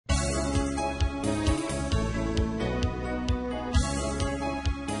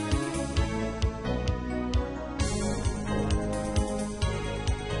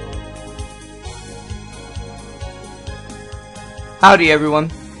Howdy everyone,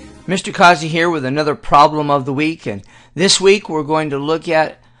 Mr. Causey here with another problem of the week, and this week we're going to look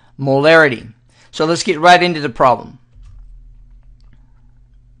at molarity. So let's get right into the problem.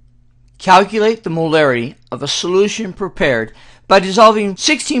 Calculate the molarity of a solution prepared by dissolving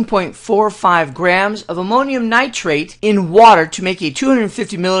 16.45 grams of ammonium nitrate in water to make a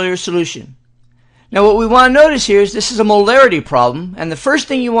 250 milliliter solution. Now what we want to notice here is this is a molarity problem, and the first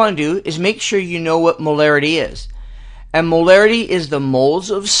thing you want to do is make sure you know what molarity is. And molarity is the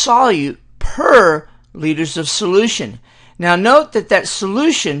moles of solute per liters of solution. Now note that that's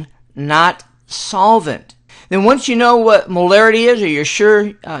solution, not solvent. Then once you know what molarity is, or you're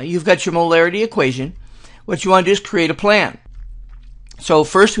sure you've got your molarity equation, what you want to do is create a plan. So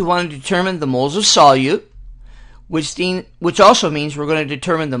first we want to determine the moles of solute, which also means we're going to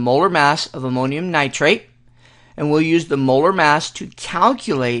determine the molar mass of ammonium nitrate, and we'll use the molar mass to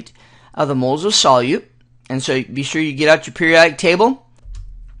calculate the moles of solute. And so be sure you get out your periodic table.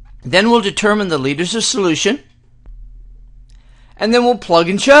 Then we'll determine the liters of solution, and then we'll plug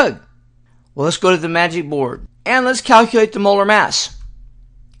and chug. Well, let's go to the magic board and let's calculate the molar mass.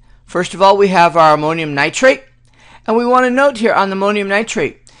 First of all, we have our ammonium nitrate, and we want to note here on the ammonium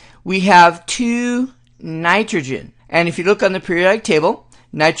nitrate we have 2 nitrogen, and if you look on the periodic table,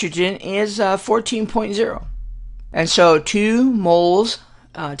 nitrogen is 14.0, and so 2 moles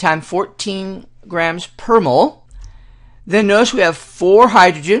times 14 grams per mole. Then notice we have 4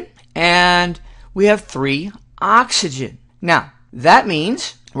 hydrogen and we have 3 oxygen. Now that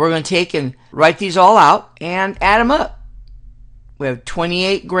means we're going to take and write these all out and add them up. We have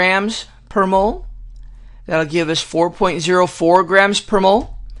 28 grams per mole. That'll give us 4.04 grams per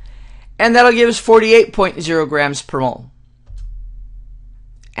mole, and that'll give us 48.0 grams per mole.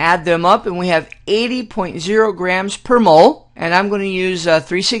 Add them up and we have 80.0 grams per mole, and I'm going to use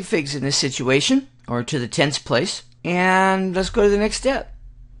 3 sig figs in this situation, or to the tens place. And let's go to the next step.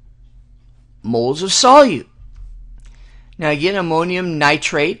 Moles of solute. Now again, ammonium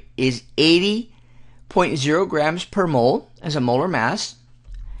nitrate is 80.0 grams per mole as a molar mass,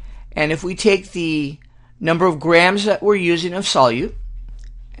 and if we take the number of grams that we're using of solute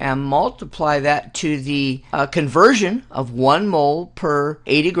and multiply that to the conversion of 1 mole per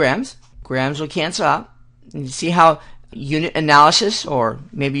 80 grams, grams will cancel out. And you see how unit analysis, or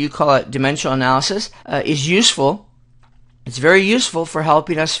maybe you call it dimensional analysis, is useful. It's very useful for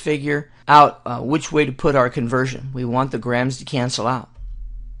helping us figure out which way to put our conversion. We want the grams to cancel out.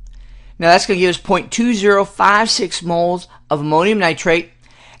 Now that's going to give us 0.2056 moles of ammonium nitrate,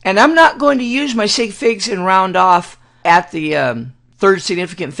 and I'm not going to use my sig figs and round off at the third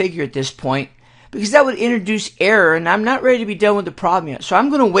significant figure at this point, because that would introduce error, and I'm not ready to be done with the problem yet. So I'm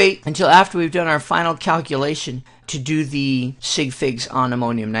going to wait until after we've done our final calculation to do the sig figs on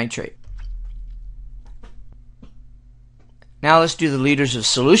ammonium nitrate. Now let's do the liters of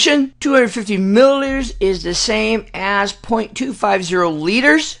solution. 250 milliliters is the same as 0.250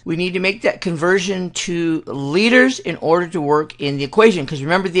 liters. We need to make that conversion to liters in order to work in the equation, because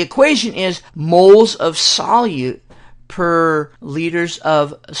remember the equation is moles of solute per liters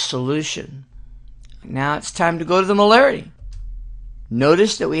of solution. Now it's time to go to the molarity.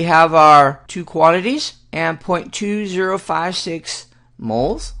 Notice that we have our 2 quantities and 0.2056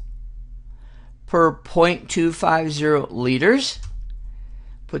 moles per 0.250 liters.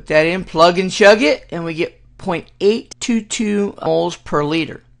 Put that in, plug and chug it, and we get 0.822 moles per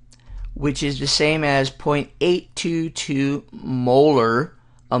liter, which is the same as 0.822 molar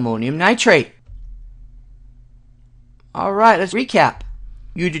ammonium nitrate. Alright, let's recap.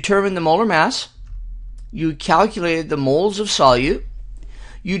 You determined the molar mass, you calculated the moles of solute,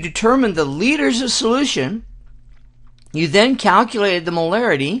 you determined the liters of solution, you then calculated the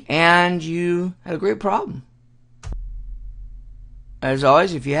molarity, and you had a great problem. As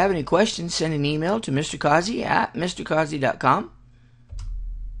always, if you have any questions, send an email to Mr. Causey at mrcausey.com.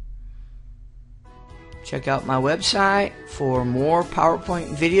 Check out my website for more PowerPoint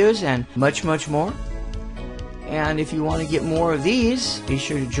videos and much, much more. And if you want to get more of these, be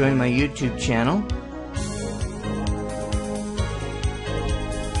sure to join my YouTube channel.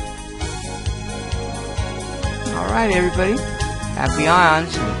 Alright everybody, happy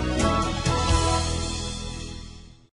ions.